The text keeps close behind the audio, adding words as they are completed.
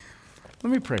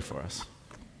Let me pray for us.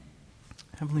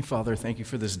 Heavenly Father, thank you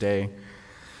for this day.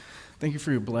 Thank you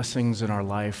for your blessings in our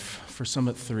life, for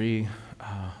Summit 3,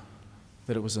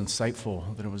 that it was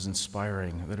insightful, that it was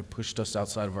inspiring, that it pushed us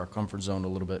outside of our comfort zone a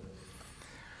little bit.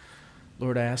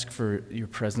 Lord, I ask for your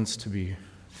presence to be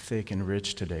thick and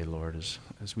rich today, Lord,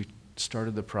 as we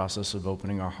started the process of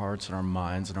opening our hearts and our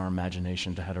minds and our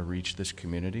imagination to how to reach this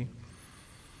community.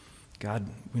 God,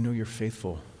 we know you're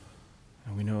faithful.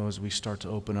 And we know as we start to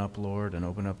open up, Lord, and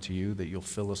open up to you, that you'll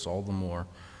fill us all the more.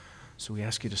 So we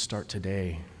ask you to start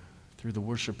today through the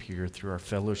worship here, through our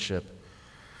fellowship,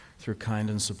 through kind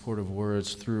and supportive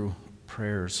words, through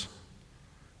prayers,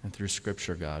 and through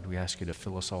Scripture, God. We ask you to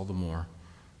fill us all the more.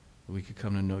 That we could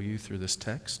come to know you through this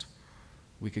text.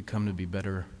 We could come to be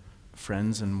better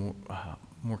friends and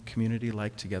more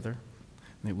community-like together.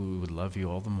 And that we would love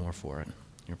you all the more for it. In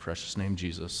your precious name,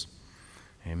 Jesus.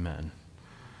 Amen.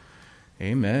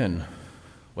 Amen.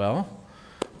 Well,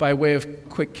 by way of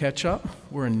quick catch-up,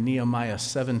 we're in Nehemiah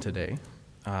 7 today.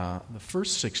 The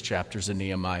first 6 chapters of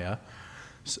Nehemiah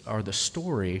are the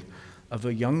story of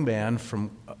a young man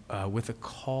with a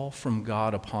call from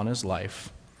God upon his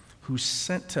life who's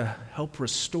sent to help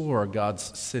restore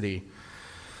God's city.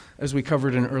 As we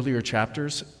covered in earlier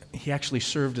chapters, he actually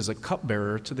served as a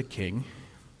cupbearer to the king.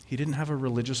 He didn't have a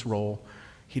religious role.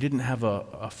 He didn't have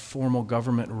a formal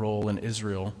government role in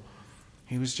Israel.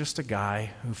 He was just a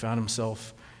guy who found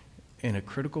himself in a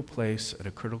critical place at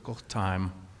a critical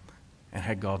time and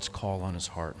had God's call on his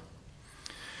heart.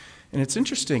 And it's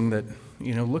interesting that,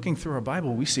 looking through our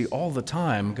Bible, we see all the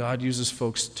time God uses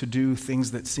folks to do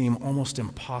things that seem almost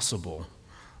impossible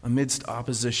amidst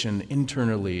opposition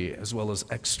internally as well as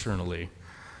externally.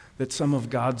 That some of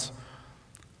God's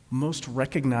most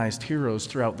recognized heroes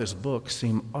throughout this book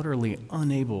seem utterly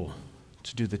unable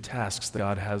to do the tasks that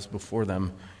God has before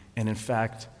them. And in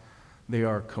fact, they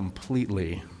are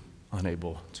completely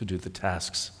unable to do the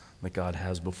tasks that God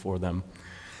has before them.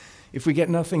 If we get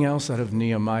nothing else out of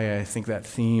Nehemiah, I think that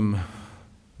theme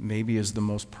maybe is the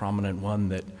most prominent one,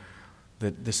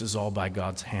 that this is all by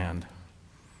God's hand,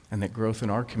 and that growth in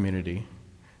our community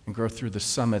and growth through the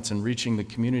summits and reaching the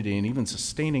community and even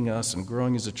sustaining us and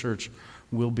growing as a church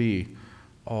will be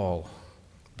all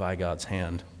by God's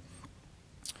hand.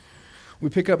 We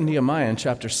pick up Nehemiah in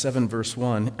chapter 7, verse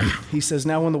 1. He says,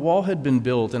 "Now when the wall had been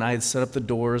built and I had set up the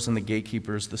doors and the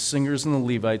gatekeepers, the singers and the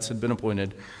Levites had been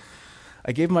appointed,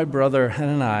 I gave my brother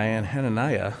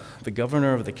Hananiah, the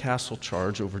governor of the castle,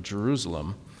 charge over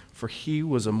Jerusalem, for he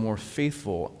was a more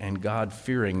faithful and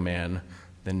God-fearing man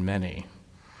than many."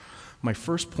 My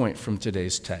first point from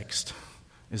today's text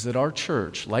is that our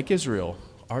church, like Israel,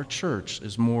 our church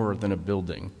is more than a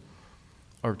building.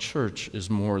 Our church is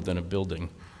more than a building.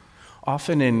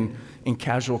 Often in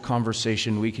casual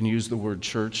conversation, we can use the word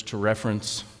church to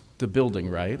reference the building,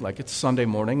 right? Like it's Sunday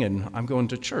morning and I'm going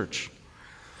to church.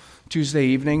 Tuesday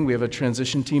evening, we have a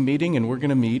transition team meeting and we're going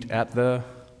to meet at the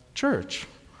church.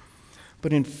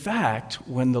 But in fact,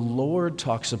 when the Lord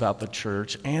talks about the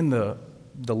church and the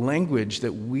language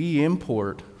that we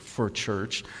import for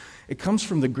church, it comes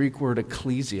from the Greek word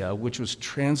ecclesia, which was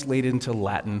translated into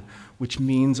Latin, which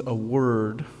means a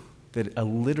word that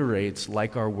alliterates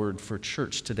like our word for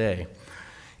church today.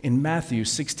 In Matthew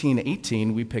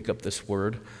 16:18, we pick up this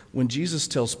word when Jesus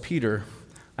tells Peter,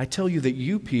 "I tell you that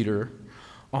you, Peter,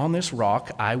 on this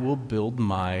rock I will build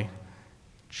my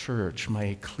church, my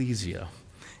ecclesia,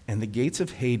 and the gates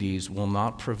of Hades will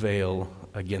not prevail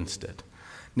against it."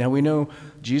 Now we know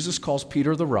Jesus calls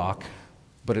Peter the rock,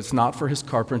 but it's not for his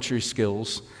carpentry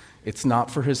skills, it's not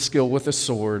for his skill with a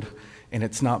sword, and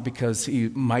it's not because he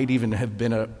might even have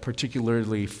been a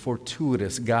particularly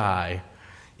fortuitous guy.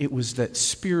 It was that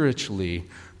spiritually,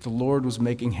 the Lord was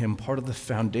making him part of the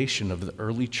foundation of the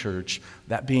early church,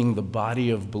 that being the body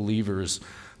of believers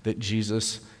that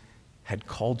Jesus had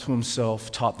called to himself,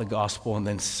 taught the gospel, and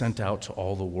then sent out to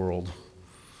all the world.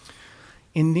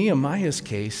 In Nehemiah's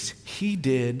case, he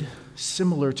did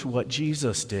similar to what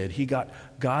Jesus did. He got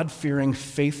God-fearing,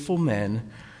 faithful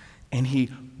men, and he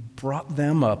brought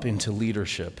them up into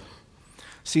leadership.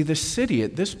 See, the city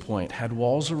at this point had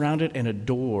walls around it and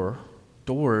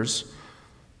doors,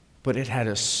 but it had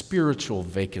a spiritual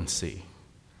vacancy.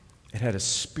 It had a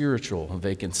spiritual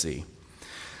vacancy.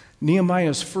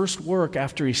 Nehemiah's first work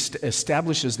after he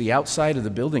establishes the outside of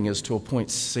the building is to appoint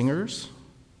singers.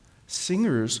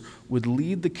 Singers would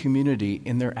lead the community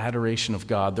in their adoration of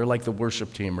God. They're like the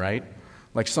worship team, right?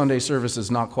 Like Sunday service is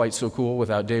not quite so cool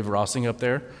without Dave Rossing up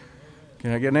there.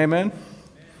 Can I get an amen?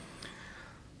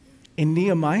 In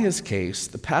Nehemiah's case,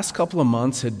 the past couple of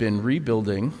months had been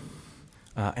rebuilding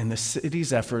And the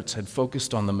city's efforts had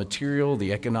focused on the material,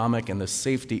 the economic, and the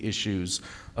safety issues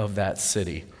of that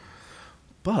city.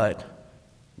 But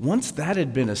once that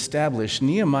had been established,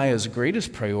 Nehemiah's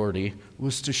greatest priority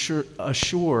was to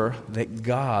assure that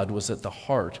God was at the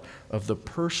heart of the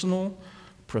personal,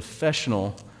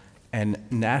 professional, and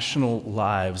national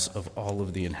lives of all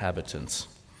of the inhabitants.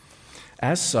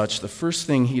 As such, the first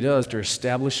thing he does after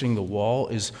establishing the wall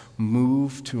is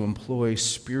move to employ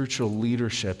spiritual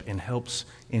leadership in hopes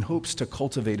to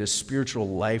cultivate a spiritual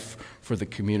life for the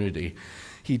community.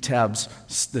 He tabs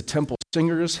the temple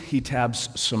singers, he tabs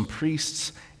some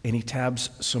priests, and he tabs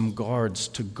some guards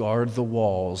to guard the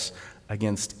walls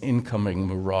against incoming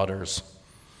marauders.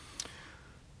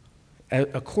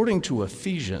 According to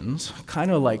Ephesians,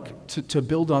 kind of like to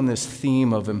build on this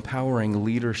theme of empowering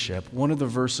leadership, one of the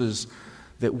verses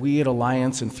that we at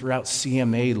Alliance and throughout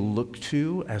CMA look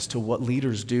to as to what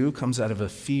leaders do comes out of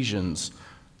Ephesians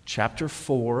chapter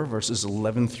 4, verses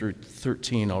 11 through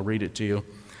 13. I'll read it to you.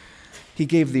 He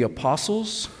gave the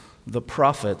apostles, the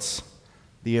prophets,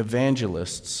 the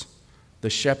evangelists, the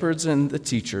shepherds, and the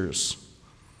teachers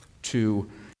to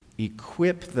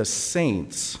equip the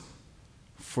saints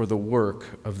for the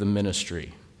work of the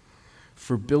ministry,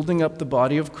 for building up the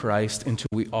body of Christ until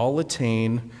we all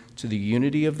attain to the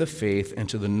unity of the faith and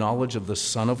to the knowledge of the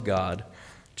Son of God,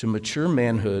 to mature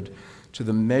manhood, to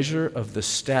the measure of the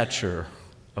stature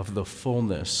of the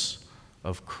fullness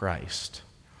of Christ.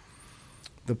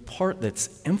 The part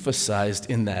that's emphasized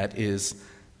in that is,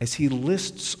 as he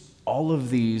lists all of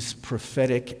these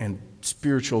prophetic and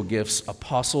spiritual gifts,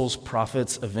 apostles,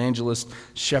 prophets, evangelists,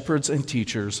 shepherds, and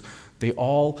teachers, they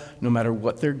all, no matter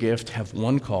what their gift, have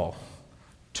one call: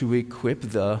 to equip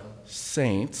the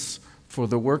saints for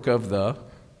the work of the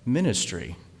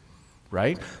ministry,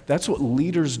 right? That's what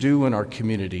leaders do in our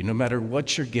community, no matter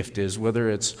what your gift is, whether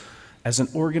it's as an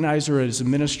organizer, as an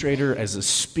administrator, as a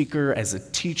speaker, as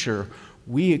a teacher.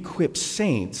 We equip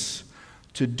saints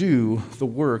to do the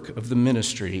work of the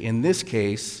ministry. In this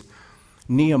case,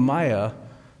 Nehemiah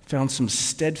found some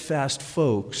steadfast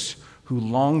folks who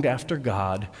longed after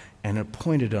God and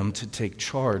appointed them to take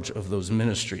charge of those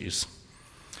ministries.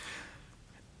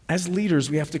 As leaders,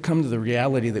 we have to come to the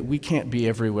reality that we can't be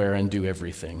everywhere and do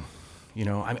everything. You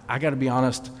know, I got to be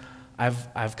honest,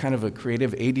 I've kind of a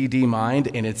creative ADD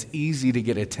mind, and it's easy to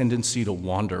get a tendency to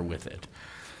wander with it.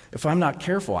 If I'm not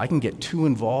careful, I can get too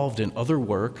involved in other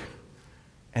work,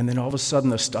 and then all of a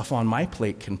sudden the stuff on my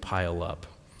plate can pile up.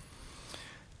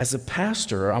 As a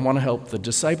pastor, I want to help the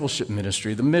discipleship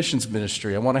ministry, the missions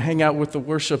ministry. I want to hang out with the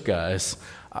worship guys.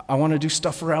 I want to do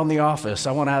stuff around the office.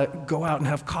 I want to go out and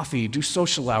have coffee, do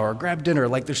social hour, grab dinner.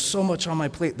 Like, there's so much on my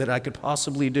plate that I could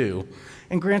possibly do.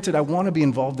 And granted, I want to be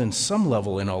involved in some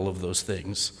level in all of those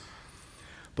things.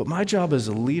 But my job as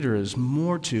a leader is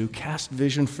more to cast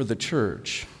vision for the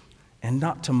church and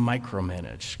not to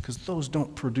micromanage, because those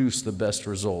don't produce the best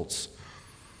results.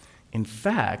 In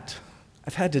fact,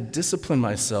 I've had to discipline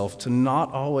myself to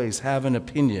not always have an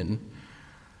opinion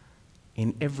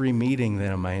in every meeting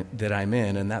that I'm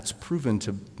in, and that's proven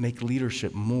to make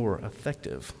leadership more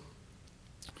effective.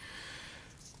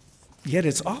 Yet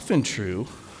it's often true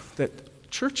that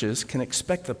churches can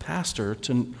expect the pastor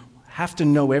to have to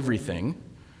know everything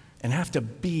and have to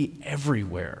be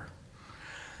everywhere.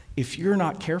 If you're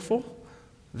not careful,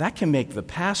 that can make the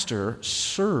pastor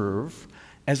serve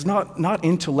as not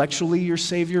intellectually your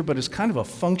savior, but as kind of a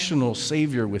functional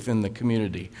savior within the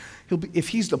community. If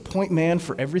he's the point man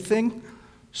for everything,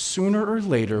 sooner or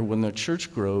later, when the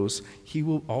church grows, he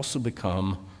will also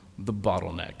become the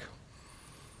bottleneck.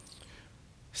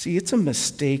 See, it's a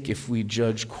mistake if we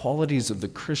judge qualities of the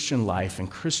Christian life and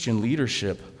Christian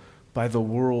leadership by the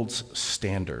world's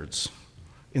standards.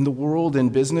 In the world, in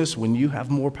business, when you have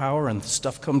more power and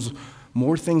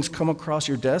more things come across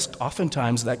your desk,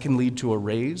 oftentimes that can lead to a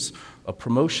raise, a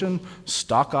promotion,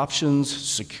 stock options,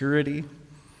 security.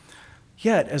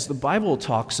 Yet, as the Bible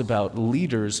talks about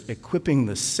leaders equipping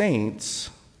the saints,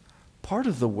 part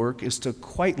of the work is to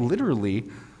quite literally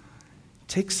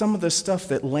take some of the stuff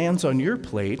that lands on your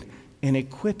plate and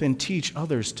equip and teach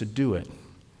others to do it.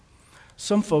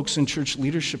 Some folks in church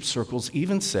leadership circles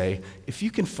even say, if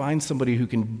you can find somebody who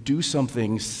can do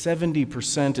something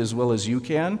 70% as well as you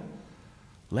can,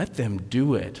 let them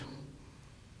do it.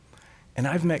 And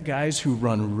I've met guys who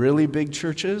run really big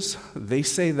churches. They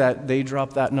say that they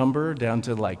drop that number down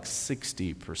to like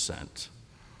 60%.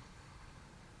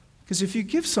 Because if you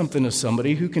give something to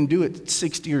somebody who can do it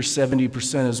 60 or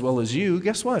 70% as well as you,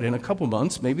 guess what? In a couple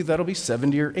months, maybe that'll be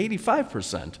 70 or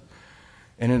 85%.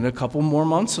 And in a couple more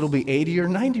months, it'll be 80 or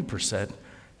 90%.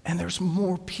 And there's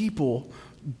more people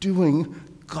doing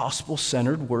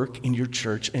gospel-centered work in your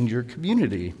church and your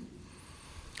community.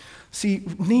 See,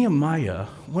 Nehemiah,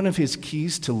 one of his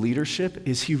keys to leadership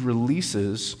is he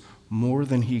releases more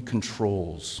than he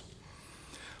controls.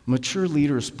 Mature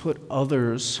leaders put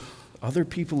other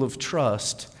people of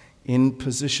trust in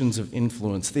positions of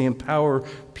influence. They empower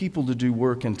people to do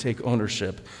work and take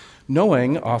ownership,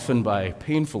 knowing, often by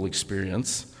painful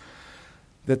experience,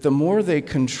 that the more they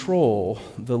control,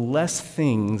 the less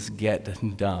things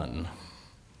get done.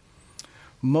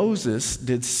 Moses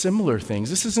did similar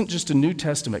things. This isn't just a New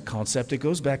Testament concept. It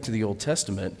goes back to the Old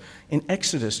Testament. In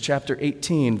Exodus chapter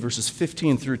 18, verses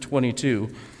 15 through 22,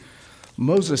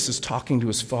 Moses is talking to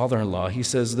his father-in-law. He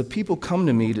says, "The people come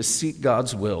to me to seek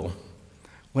God's will.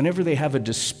 Whenever they have a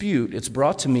dispute, it's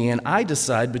brought to me, and I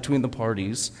decide between the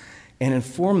parties and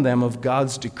inform them of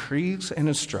God's decrees and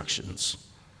instructions."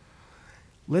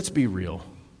 Let's be real.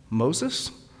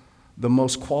 Moses, the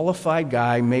most qualified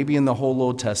guy maybe in the whole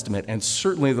Old Testament, and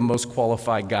certainly the most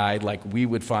qualified guy like we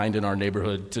would find in our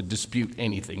neighborhood to dispute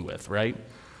anything with, right?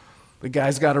 The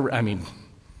guy's got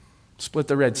split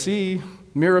the Red Sea,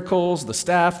 miracles, the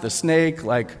staff, the snake,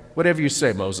 like whatever you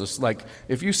say, Moses. Like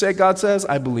if you say God says,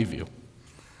 I believe you.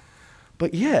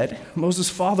 But yet, Moses'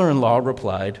 father-in-law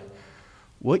replied,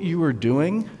 "What you are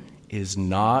doing is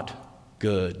not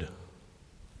good.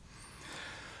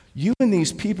 You and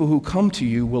these people who come to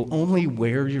you will only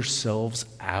wear yourselves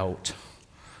out.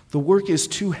 The work is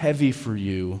too heavy for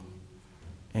you,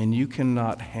 and you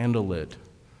cannot handle it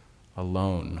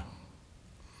alone.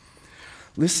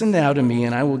 Listen now to me,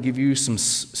 and I will give you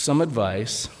some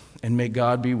advice, and may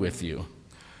God be with you.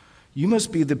 You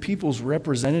must be the people's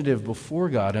representative before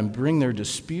God and bring their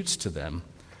disputes to them.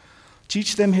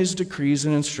 Teach them his decrees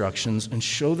and instructions, and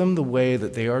show them the way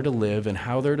that they are to live and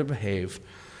how they're to behave.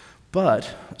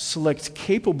 But select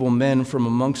capable men from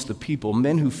amongst the people,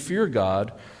 men who fear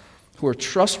God, who are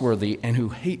trustworthy, and who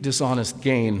hate dishonest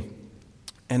gain,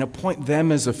 and appoint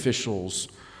them as officials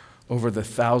over the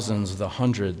thousands, the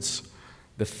hundreds,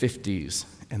 the 50s,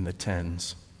 and the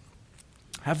 10s.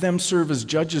 Have them serve as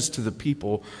judges to the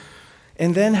people,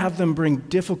 and then have them bring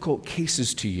difficult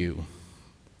cases to you.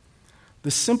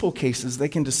 The simple cases they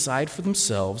can decide for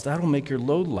themselves. That'll make your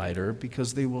load lighter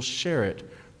because they will share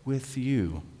it with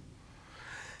you.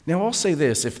 Now, I'll say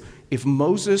this. If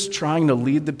Moses trying to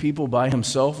lead the people by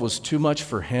himself was too much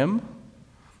for him,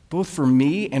 both for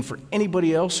me and for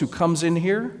anybody else who comes in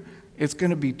here, it's going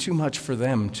to be too much for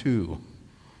them too.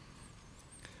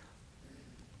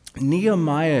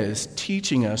 Nehemiah is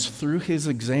teaching us through his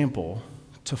example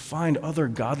to find other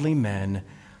godly men,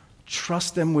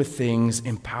 trust them with things,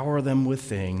 empower them with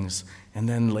things, and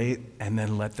then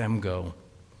let them go.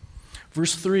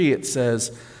 Verse 3, it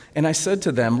says, "And I said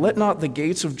to them, let not the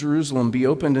gates of Jerusalem be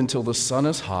opened until the sun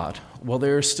is hot. While they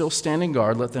are still standing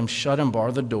guard, let them shut and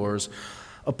bar the doors.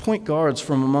 Appoint guards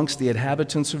from amongst the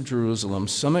inhabitants of Jerusalem,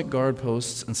 some at guard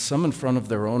posts and some in front of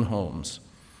their own homes.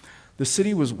 The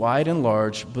city was wide and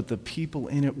large, but the people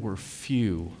in it were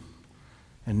few,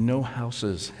 and no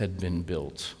houses had been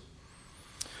built."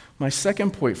 My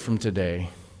second point from today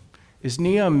is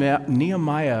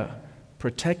Nehemiah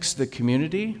protects the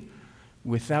community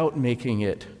without making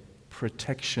it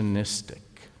protectionistic.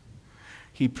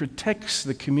 He protects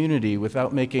the community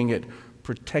without making it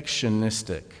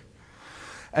protectionistic.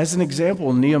 As an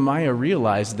example, Nehemiah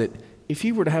realized that if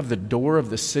he were to have the door of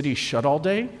the city shut all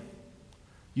day,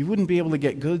 you wouldn't be able to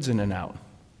get goods in and out.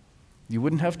 You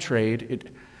wouldn't have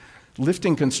trade.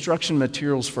 Lifting construction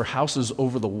materials for houses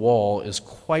over the wall is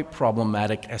quite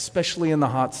problematic, especially in the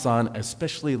hot sun,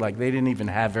 especially like they didn't even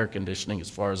have air conditioning as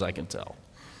far as I can tell.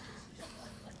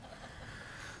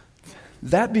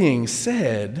 That being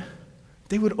said,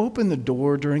 they would open the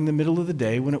door during the middle of the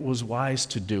day when it was wise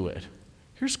to do it.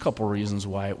 Here's a couple reasons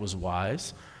why it was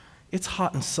wise. It's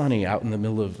hot and sunny out in the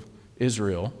middle of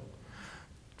Israel.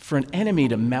 For an enemy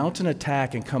to mount an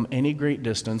attack and come any great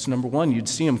distance, number one, you'd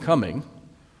see them coming.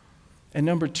 And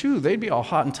number two, they'd be all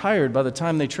hot and tired by the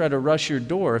time they try to rush your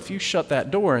door. If you shut that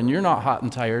door and you're not hot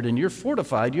and tired and you're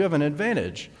fortified, you have an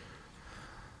advantage.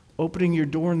 Opening your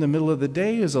door in the middle of the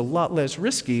day is a lot less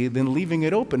risky than leaving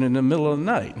it open in the middle of the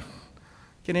night.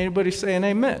 Can anybody say an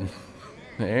amen?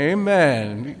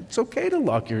 Amen. It's okay to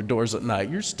lock your doors at night.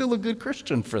 You're still a good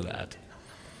Christian for that.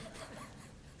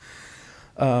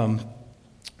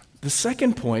 The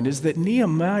second point is that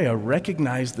Nehemiah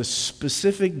recognized the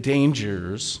specific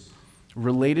dangers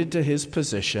related to his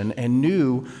position and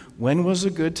knew when was a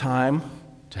good time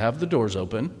to have the doors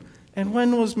open and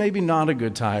when was maybe not a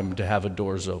good time to have the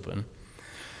doors open.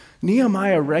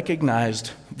 Nehemiah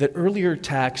recognized that earlier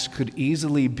attacks could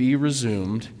easily be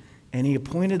resumed and he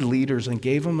appointed leaders and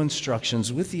gave them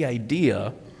instructions with the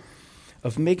idea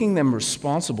of making them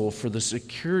responsible for the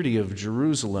security of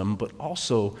Jerusalem, but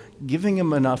also giving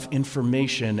them enough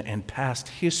information and past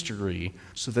history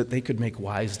so that they could make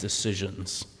wise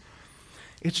decisions.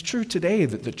 It's true today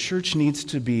that the church needs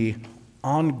to be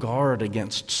on guard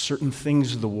against certain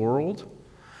things of the world,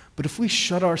 but if we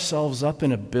shut ourselves up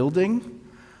in a building,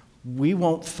 we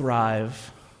won't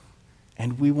thrive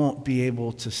and we won't be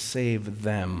able to save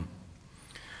them.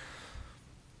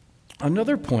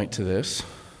 Another point to this,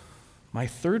 my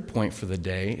third point for the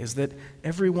day, is that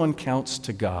everyone counts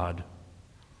to God.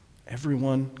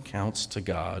 Everyone counts to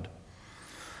God.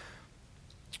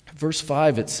 Verse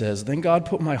 5, it says, "Then God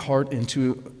put my heart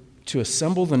to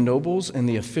assemble the nobles and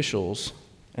the officials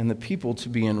and the people to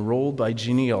be enrolled by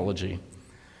genealogy.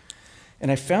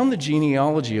 And I found the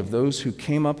genealogy of those who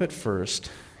came up at first,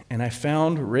 and I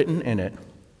found written in it,"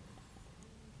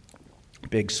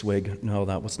 big swig, no,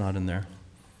 that was not in there.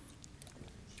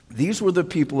 "These were the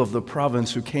people of the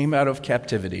province who came out of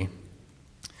captivity,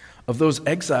 of those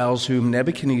exiles whom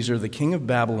Nebuchadnezzar, the king of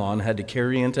Babylon, had to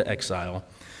carry into exile.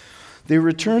 They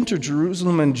returned to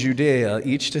Jerusalem and Judea,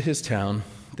 each to his town.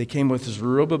 They came with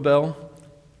Zerubbabel,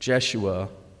 Jeshua,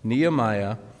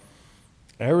 Nehemiah,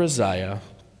 Araziah,"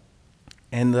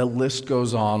 and the list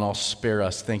goes on. I'll spare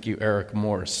us. Thank you, Eric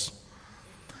Morse.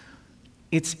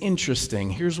 It's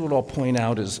interesting. Here's what I'll point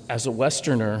out is, as a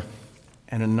Westerner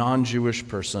and a non-Jewish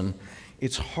person,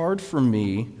 it's hard for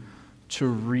me to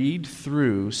read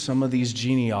through some of these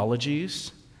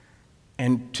genealogies,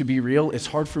 and to be real, it's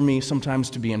hard for me sometimes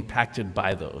to be impacted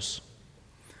by those,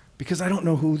 because I don't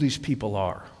know who these people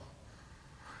are,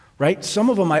 right? Some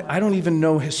of them I don't even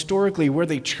know historically where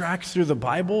they track through the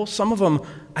Bible. Some of them,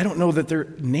 I don't know that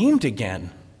they're named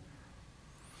again.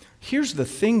 Here's the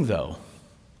thing, though.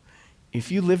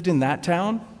 If you lived in that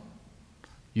town,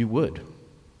 you would.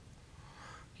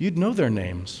 You'd know their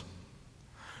names.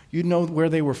 You'd know where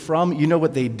they were from. You know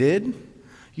what they did.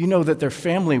 You know that their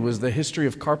family was the history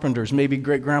of carpenters. Maybe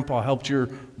great-grandpa helped your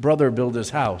brother build his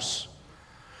house.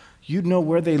 You'd know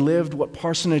where they lived, what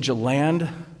parsonage of land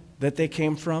that they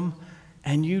came from,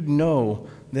 and you'd know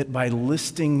that by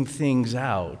listing things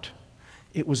out,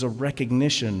 it was a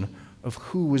recognition of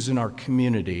who was in our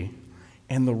community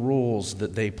and the roles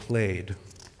that they played.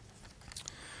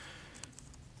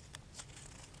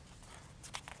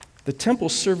 The temple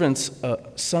servants, the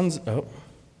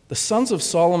sons of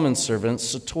Solomon's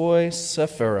servants, Sattoi,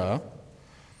 Sephirah,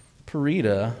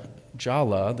 Perida,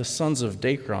 Jala, the sons of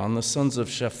Dacron, the sons of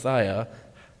Shephatiah,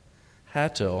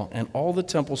 Hattil, and all the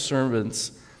temple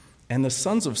servants, and the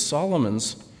sons of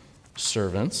Solomon's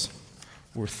servants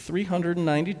were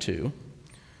 392.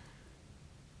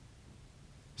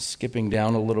 Skipping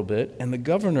down a little bit, and the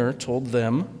governor told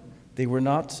them they were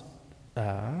not.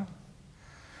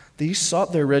 These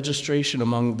sought their registration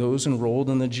among those enrolled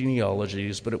in the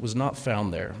genealogies, but it was not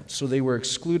found there. So they were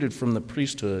excluded from the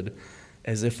priesthood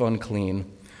as if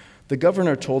unclean. The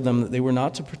governor told them that they were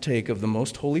not to partake of the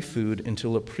most holy food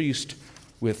until a priest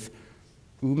with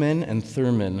Urim and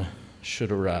Thummim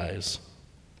should arise.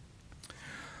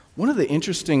 One of the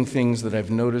interesting things that I've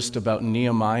noticed about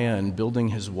Nehemiah and building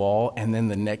his wall, and then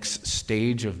the next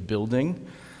stage of building,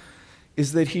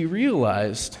 is that he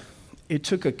realized it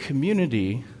took a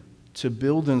community to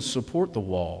build and support the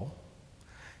wall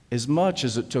as much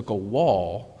as it took a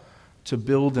wall to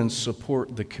build and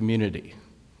support the community.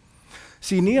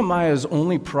 See, Nehemiah's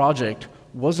only project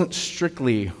wasn't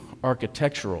strictly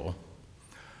architectural.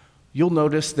 You'll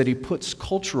notice that he puts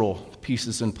cultural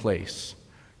pieces in place.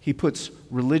 He puts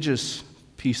religious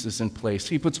pieces in place.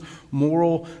 He puts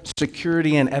moral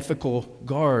security and ethical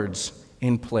guards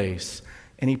in place.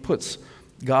 And he puts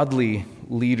godly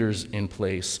leaders in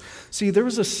place. See, there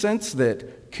was a sense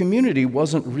that community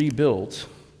wasn't rebuilt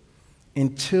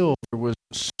until there was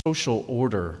social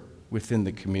order within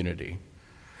the community.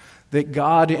 That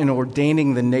God, in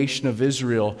ordaining the nation of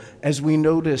Israel, as we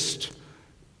noticed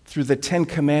through the Ten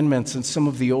Commandments and some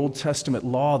of the Old Testament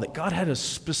law, that God had a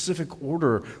specific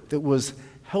order that was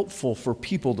helpful for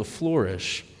people to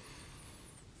flourish.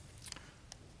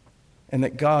 And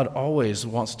that God always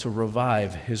wants to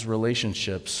revive his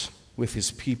relationships with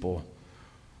his people.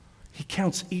 He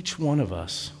counts each one of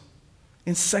us.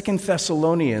 In 2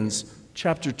 Thessalonians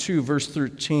chapter 2, verse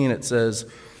 13, it says,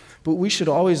 "But we should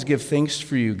always give thanks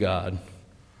for you, God,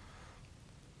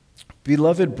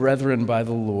 beloved brethren by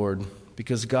the Lord,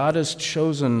 because God has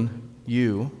chosen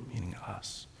you," meaning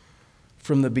us,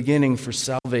 "from the beginning for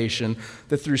salvation,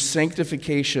 that through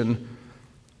sanctification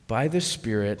by the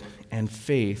Spirit and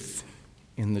faith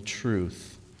in the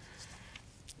truth."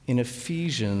 In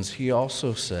Ephesians, he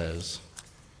also says,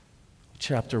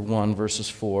 chapter 1, verses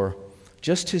 4.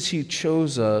 Just as he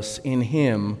chose us in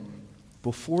him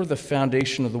before the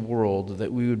foundation of the world,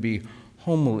 that we would be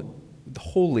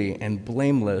holy and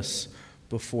blameless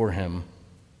before him.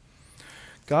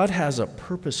 God has a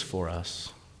purpose for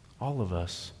us, all of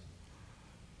us.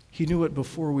 He knew it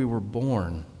before we were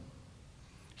born.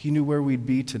 He knew where we'd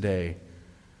be today.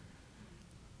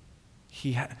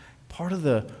 Part of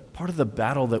the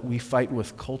battle that we fight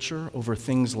with culture over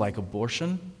things like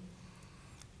abortion,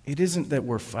 it isn't that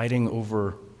we're fighting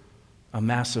over a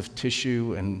mass of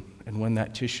tissue and when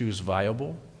that tissue is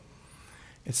viable.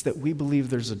 It's that we believe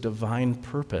there's a divine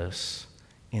purpose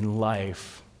in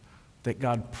life that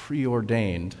God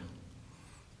preordained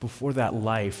before that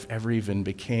life ever even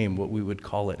became what we would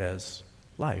call it as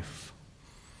life.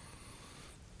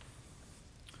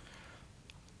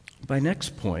 My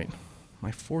next point,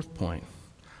 my fourth point,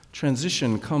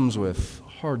 transition comes with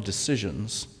hard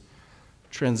decisions.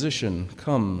 Transition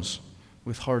comes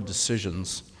with hard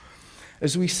decisions.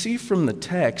 As we see from the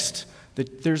text,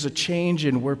 that there's a change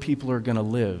in where people are going to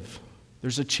live.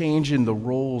 There's a change in the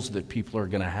roles that people are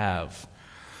going to have.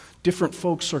 Different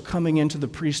folks are coming into the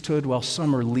priesthood while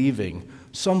some are leaving.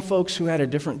 Some folks who had a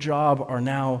different job are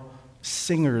now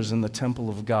singers in the temple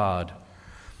of God.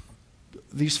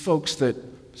 These folks that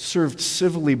served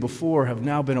civilly before have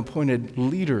now been appointed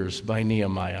leaders by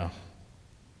Nehemiah.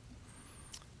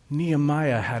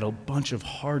 Nehemiah had a bunch of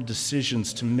hard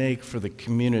decisions to make for the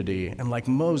community, and like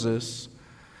Moses,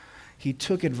 he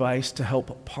took advice to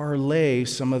help parlay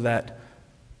some of that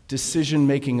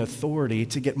decision-making authority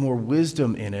to get more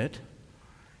wisdom in it,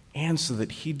 and so that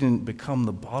he didn't become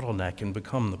the bottleneck and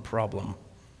become the problem.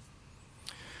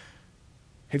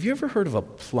 Have you ever heard of a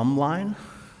plumb line?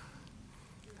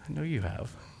 I know you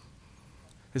have.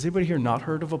 Has anybody here not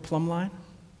heard of a plumb line?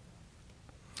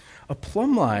 A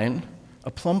plumb line,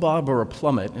 a plumb bob or a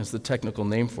plummet is the technical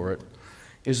name for it,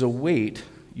 is a weight,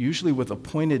 usually with a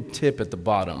pointed tip at the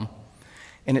bottom,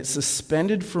 and it's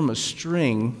suspended from a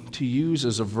string to use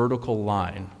as a vertical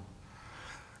line.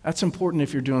 That's important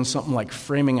if you're doing something like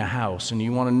framing a house and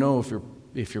you want to know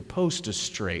if your post is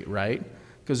straight, right?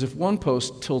 Because if one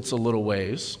post tilts a little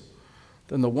ways,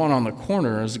 then the one on the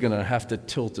corner is going to have to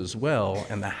tilt as well,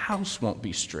 and the house won't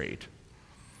be straight.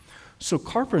 So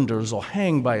carpenters will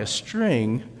hang by a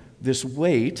string this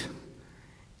weight,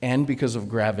 and because of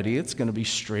gravity, it's going to be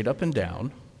straight up and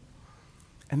down.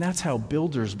 And that's how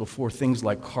builders before things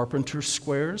like carpenter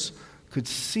squares could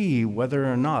see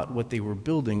whether or not what they were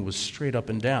building was straight up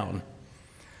and down.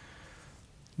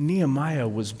 Nehemiah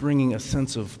was bringing a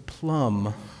sense of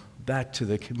plumb back to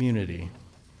the community.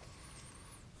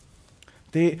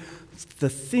 The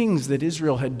things that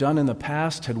Israel had done in the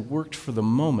past had worked for the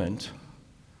moment,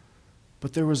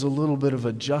 but there was a little bit of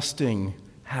adjusting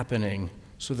happening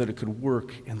so that it could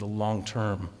work in the long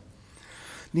term.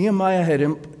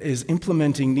 Nehemiah is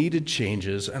implementing needed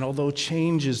changes, and although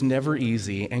change is never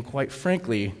easy, and quite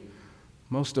frankly,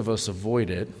 most of us avoid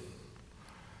it,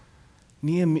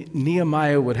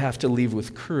 Nehemiah would have to leave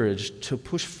with courage to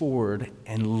push forward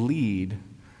and lead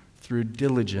through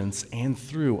diligence and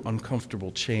through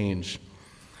uncomfortable change,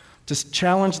 to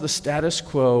challenge the status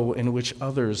quo in which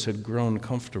others had grown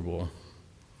comfortable.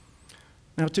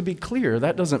 Now, to be clear,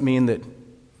 that doesn't mean that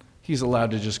he's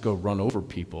allowed to just go run over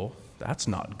people. That's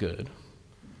not good.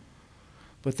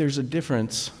 But there is a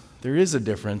difference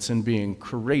in being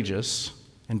courageous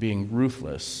and being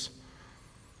ruthless.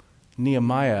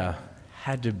 Nehemiah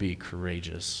had to be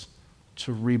courageous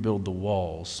to rebuild the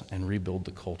walls and rebuild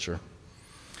the culture.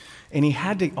 And he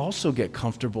had to also get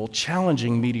comfortable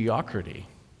challenging mediocrity,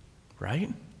 right?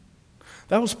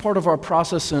 That was part of our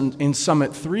process in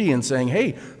Summit 3 and saying,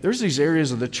 hey, there's these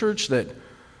areas of the church that,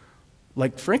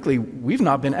 frankly, we've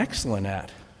not been excellent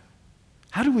at.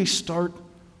 How do we start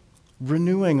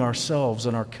renewing ourselves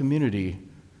and our community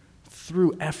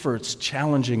through efforts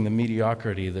challenging the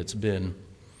mediocrity that's been?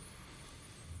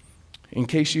 In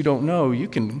case you don't know, you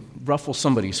can ruffle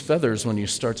somebody's feathers when you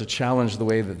start to challenge the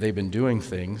way that they've been doing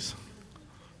things.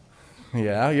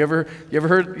 Yeah, you ever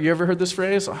heard this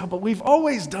phrase? Oh, but we've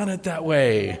always done it that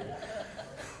way.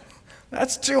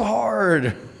 That's too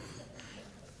hard.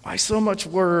 Why so much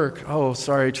work? Oh,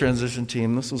 sorry, transition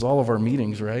team. This was all of our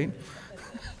meetings, right?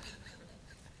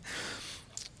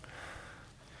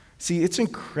 See, it's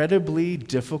incredibly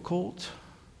difficult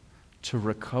to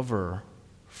recover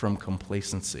from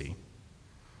complacency.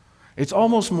 It's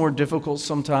almost more difficult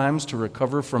sometimes to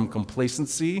recover from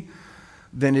complacency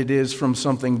than it is from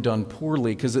something done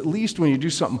poorly, because at least when you do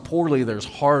something poorly, there's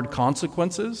hard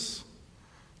consequences,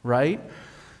 right?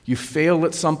 You fail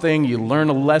at something, you learn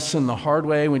a lesson the hard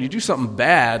way. When you do something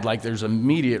bad, there's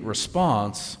immediate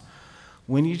response.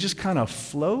 when you just kind of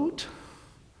float,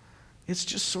 it's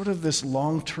just sort of this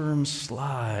long-term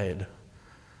slide.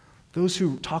 Those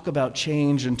who talk about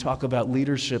change and talk about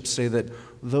leadership say that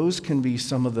those can be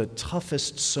some of the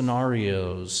toughest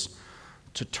scenarios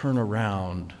to turn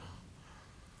around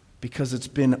because it's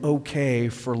been okay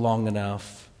for long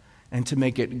enough, and to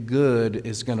make it good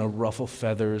is going to ruffle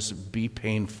feathers, be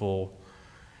painful,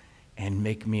 and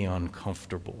make me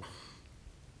uncomfortable.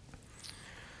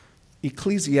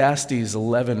 Ecclesiastes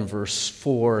 11 verse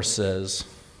 4 says,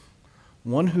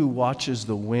 "One who watches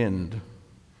the wind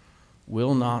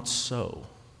will not sow,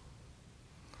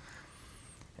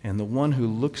 and the one who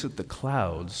looks at the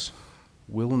clouds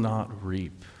will not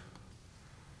reap."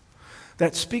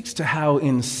 That speaks to how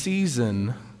in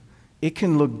season it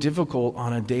can look difficult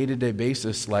on a day-to-day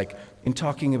basis, like in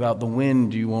talking about the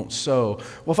wind, you won't sow.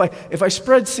 Well, if I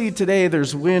spread seed today,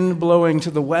 there's wind blowing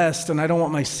to the west, and I don't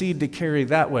want my seed to carry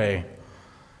that way.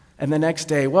 And the next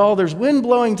day, well, there's wind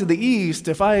blowing to the east.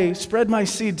 If I spread my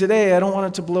seed today, I don't want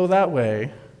it to blow that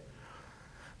way.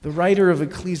 The writer of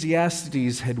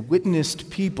Ecclesiastes had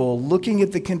witnessed people looking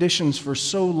at the conditions for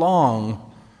so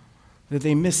long that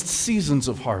they missed seasons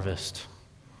of harvest.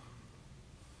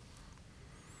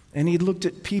 And he looked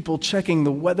at people checking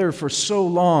the weather for so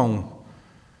long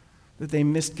that they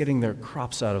missed getting their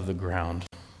crops out of the ground.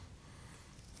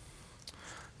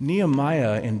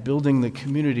 Nehemiah, in building the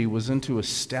community, was into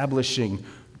establishing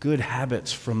good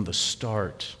habits from the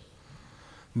start.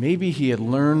 Maybe he had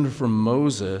learned from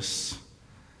Moses,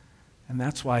 and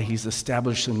that's why he's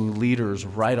establishing leaders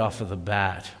right off of the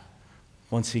bat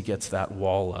once he gets that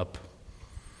wall up.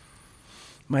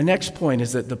 My next point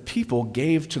is that the people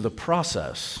gave to the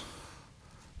process.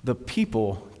 The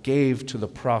people gave to the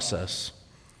process.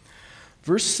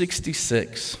 Verse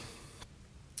 66,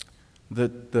 the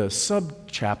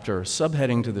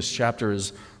subheading to this chapter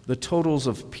is the totals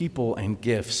of people and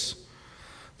gifts.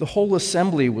 The whole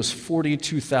assembly was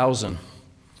 42,000,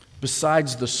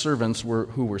 besides the servants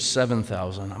who were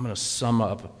 7,000. I'm going to sum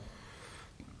up.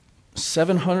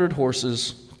 700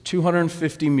 horses,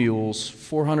 250 mules,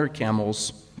 400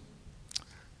 camels,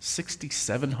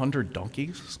 6,700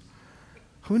 donkeys?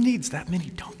 Who needs that many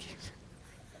donkeys?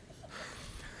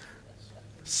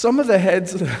 Some of the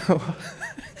heads of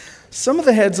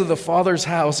the father's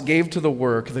house gave to the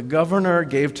work. The governor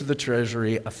gave to the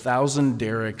treasury 1,000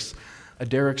 derricks. A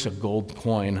derrick's a gold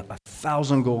coin,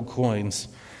 1,000 gold coins,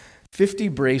 50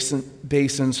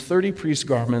 basins, 30 priest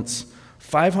garments,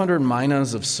 500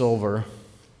 minas of silver.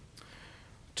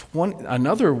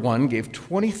 Another one gave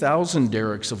 20,000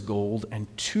 derricks of gold and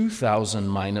 2,000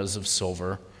 minas of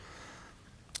silver.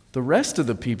 The rest of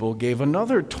the people gave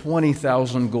another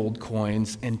 20,000 gold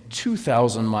coins and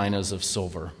 2,000 minas of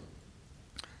silver,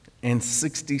 and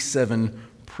 67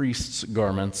 priests'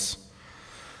 garments.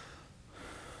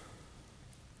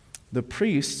 The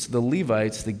priests, the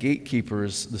Levites, the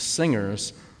gatekeepers, the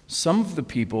singers, some of the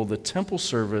people, the temple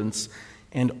servants,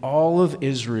 and all of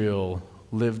Israel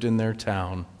lived in their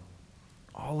town.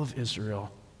 All of Israel.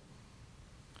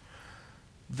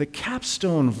 The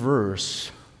capstone verse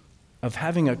of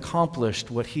having accomplished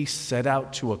what he set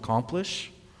out to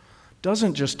accomplish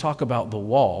doesn't just talk about the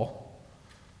wall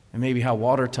and maybe how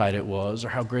watertight it was or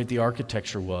how great the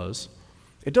architecture was.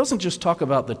 It doesn't just talk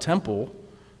about the temple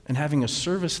and having a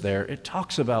service there. It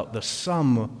talks about the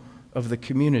sum of the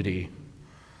community.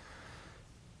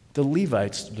 The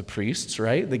Levites, the priests,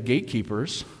 right? The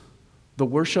gatekeepers, the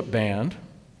worship band.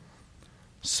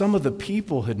 Some of the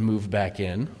people had moved back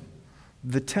in.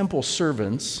 The temple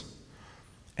servants,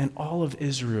 and all of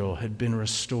Israel had been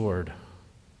restored.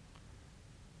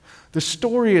 The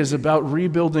story is about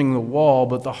rebuilding the wall,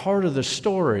 but the heart of the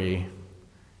story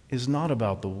is not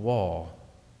about the wall.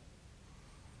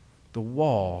 The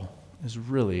wall is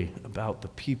really about the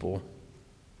people.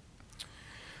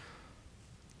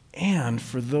 And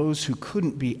for those who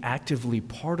couldn't be actively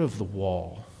part of the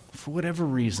wall, for whatever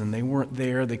reason, they weren't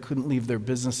there, they couldn't leave their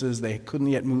businesses, they couldn't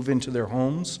yet move into their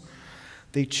homes,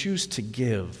 they choose to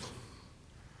give.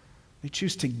 They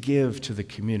choose to give to the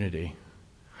community.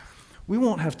 We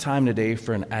won't have time today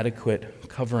for an adequate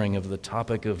covering of the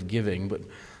topic of giving, but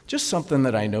just something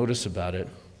that I notice about it.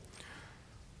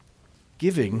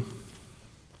 Giving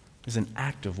is an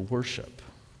act of worship.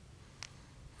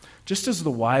 Just as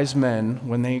the wise men,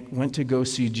 when they went to go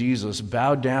see Jesus,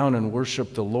 bowed down and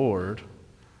worshiped the Lord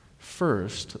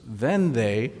first, then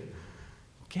they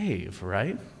gave,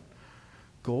 right?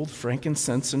 Gold,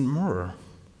 frankincense, and myrrh.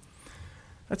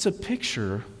 That's a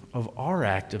picture of our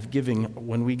act of giving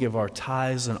when we give our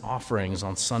tithes and offerings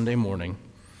on Sunday morning.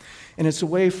 And it's a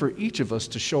way for each of us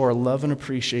to show our love and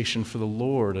appreciation for the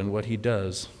Lord and what he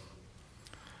does.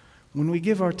 When we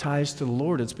give our tithes to the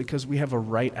Lord, it's because we have a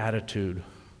right attitude.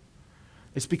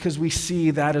 It's because we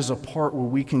see that as a part where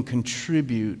we can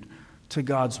contribute to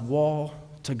God's wall,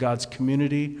 to God's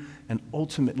community, and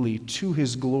ultimately to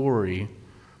His glory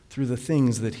through the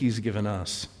things that He's given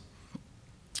us.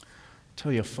 I'll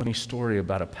tell you a funny story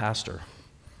about a pastor.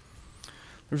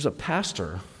 There's a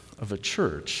pastor of a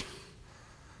church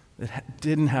that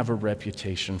didn't have a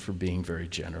reputation for being very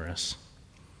generous.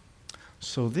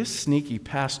 So this sneaky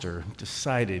pastor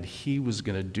decided he was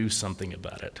going to do something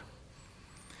about it.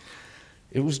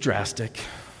 It was drastic.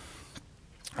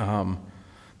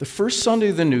 The first Sunday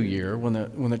of the new year,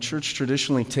 when the church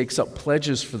traditionally takes up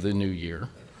pledges for the new year,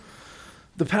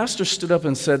 the pastor stood up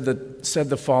and said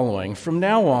the following: "From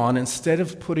now on, instead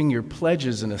of putting your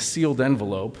pledges in a sealed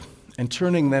envelope and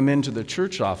turning them into the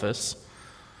church office,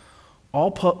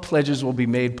 all pledges will be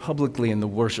made publicly in the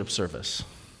worship service.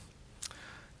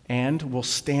 And we'll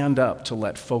stand up to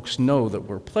let folks know that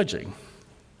we're pledging.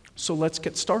 So let's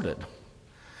get started.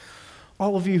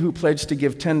 All of you who pledge to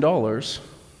give $10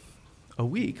 a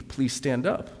week, please stand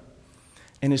up."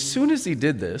 And as soon as he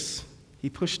did this, he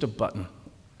pushed a button.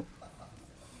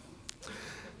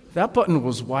 That button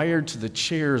was wired to the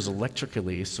chairs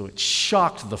electrically, so it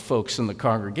shocked the folks in the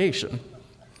congregation.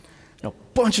 And a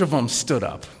bunch of them stood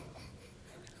up.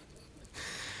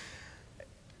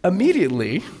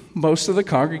 Immediately, most of the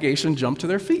congregation jumped to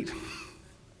their feet.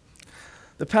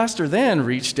 The pastor then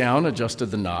reached down, adjusted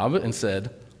the knob, and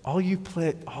said, all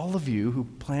of you who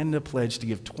plan to pledge to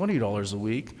give $20 a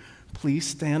week, please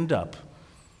stand up."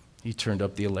 He turned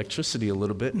up the electricity a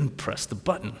little bit and pressed the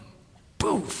button.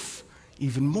 Boof!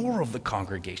 Even more of the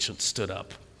congregation stood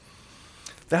up.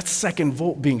 That second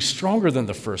volt being stronger than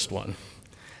the first one.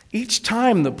 Each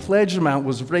time the pledge amount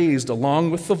was raised along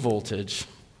with the voltage.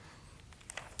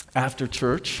 After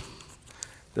church,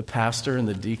 the pastor and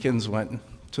the deacons went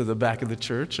to the back of the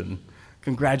church and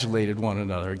congratulated one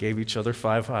another, gave each other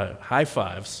high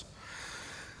fives.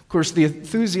 Of course, the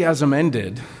enthusiasm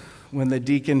ended when the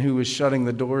deacon who was shutting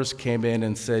the doors came in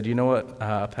and said, "You know what,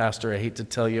 Pastor, I hate to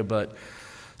tell you, but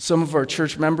some of our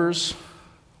church members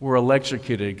were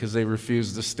electrocuted because they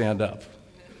refused to stand up."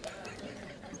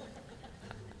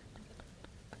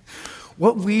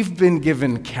 What we've been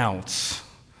given counts.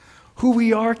 Who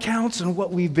we are counts, and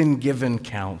what we've been given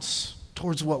counts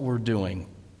towards what we're doing.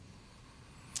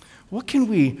 What can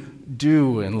we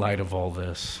do in light of all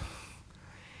this?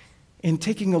 In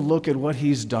taking a look at what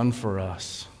He's done for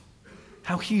us,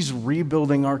 how He's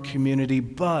rebuilding our community,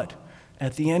 but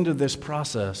at the end of this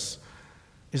process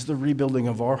is the rebuilding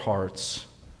of our hearts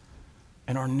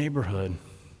and our neighborhood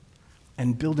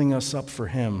and building us up for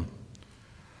Him.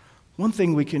 One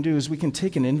thing we can do is we can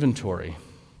take an inventory.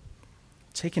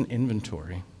 Take an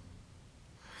inventory.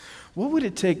 What would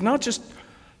it take, not just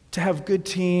to have good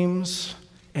teams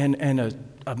and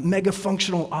a mega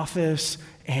functional office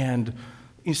and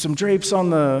some drapes on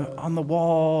the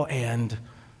wall and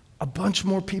a bunch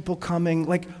more people coming,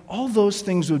 like all those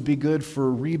things would be good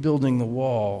for rebuilding the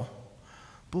wall.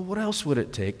 But what else would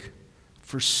it take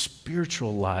for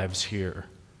spiritual lives here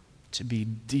to be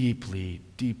deeply,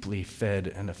 deeply fed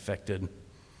and affected?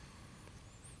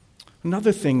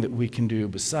 Another thing that we can do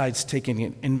besides taking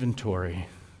an inventory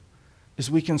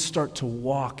is we can start to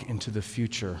walk into the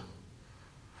future,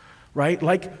 right?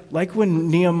 Like when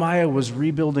Nehemiah was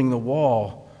rebuilding the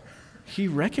wall, he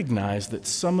recognized that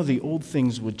some of the old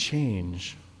things would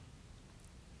change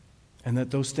and that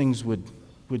those things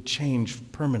would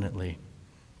change permanently.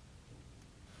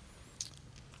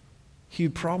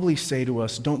 He'd probably say to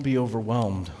us, don't be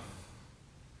overwhelmed,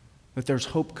 that there's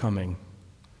hope coming,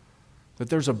 that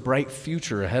there's a bright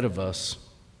future ahead of us.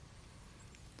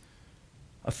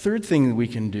 A third thing that we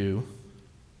can do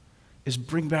is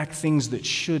bring back things that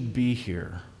should be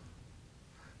here.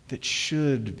 That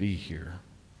should be here.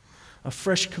 A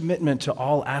fresh commitment to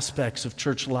all aspects of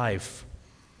church life.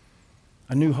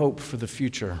 A new hope for the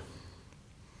future.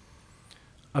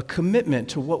 A commitment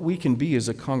to what we can be as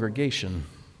a congregation.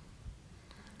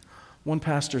 One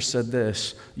pastor said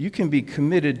this: you can be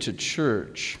committed to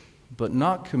church, but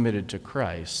not committed to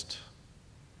Christ.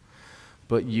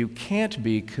 But you can't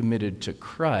be committed to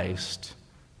Christ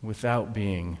without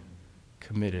being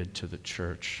committed to the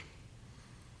church.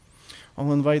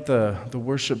 I'll invite the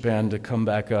worship band to come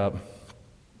back up.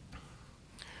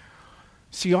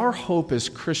 See, our hope as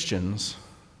Christians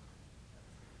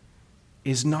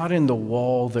is not in the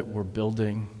wall that we're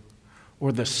building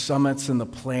or the summits and the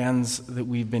plans that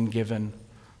we've been given.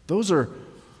 Those are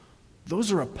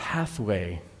a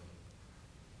pathway.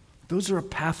 Those are a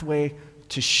pathway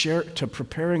to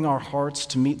preparing our hearts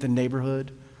to meet the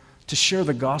neighborhood, to share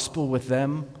the gospel with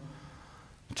them,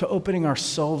 to opening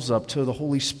ourselves up to the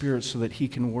Holy Spirit so that he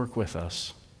can work with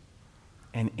us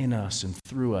and in us and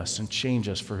through us and change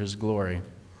us for his glory.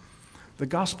 The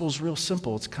gospel is real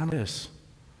simple. It's kind of this.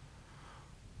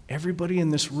 Everybody in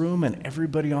this room and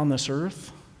everybody on this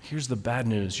earth, here's the bad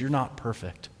news. You're not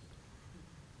perfect.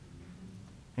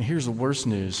 And here's the worst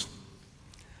news.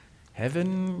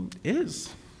 Heaven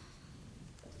is.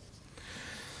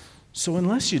 So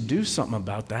unless you do something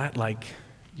about that, like,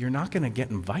 you're not going to get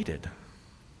invited.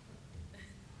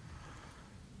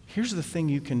 Here's the thing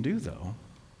you can do, though.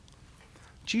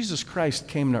 Jesus Christ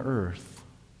came to earth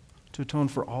to atone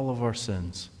for all of our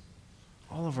sins.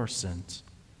 All of our sins.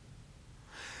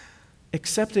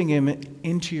 Accepting him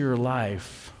into your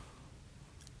life,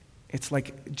 it's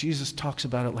like Jesus talks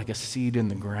about it like a seed in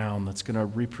the ground that's going to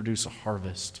reproduce a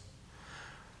harvest.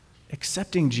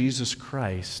 Accepting Jesus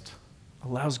Christ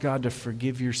allows God to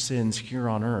forgive your sins here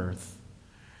on earth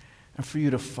and for you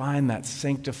to find that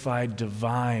sanctified,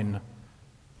 divine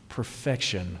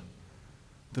perfection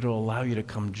that will allow you to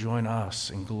come join us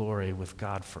in glory with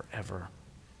God forever.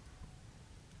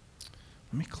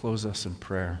 Let me close us in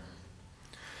prayer.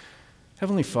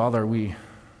 Heavenly Father, we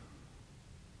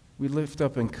lift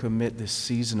up and commit this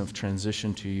season of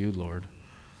transition to you, Lord.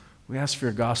 We ask for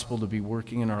your gospel to be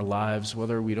working in our lives,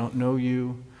 whether we don't know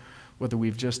you, whether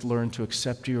we've just learned to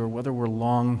accept you, or whether we're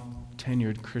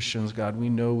long-tenured Christians. God, we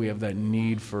know we have that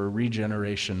need for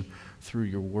regeneration through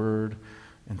your word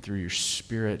and through your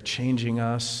Spirit, changing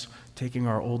us, taking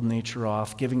our old nature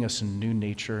off, giving us a new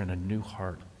nature and a new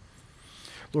heart.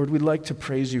 Lord, we'd like to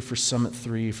praise you for Summit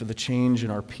 3, for the change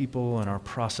in our people and our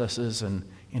processes and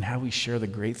in how we share the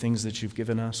great things that you've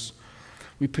given us.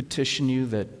 We petition you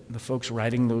that the folks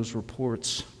writing those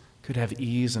reports could have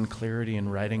ease and clarity in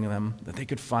writing them, that they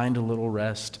could find a little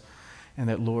rest, and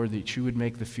that, Lord, that you would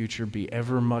make the future be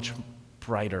ever much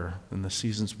brighter than the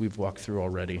seasons we've walked through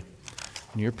already.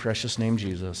 In your precious name,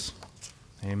 Jesus,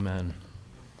 amen.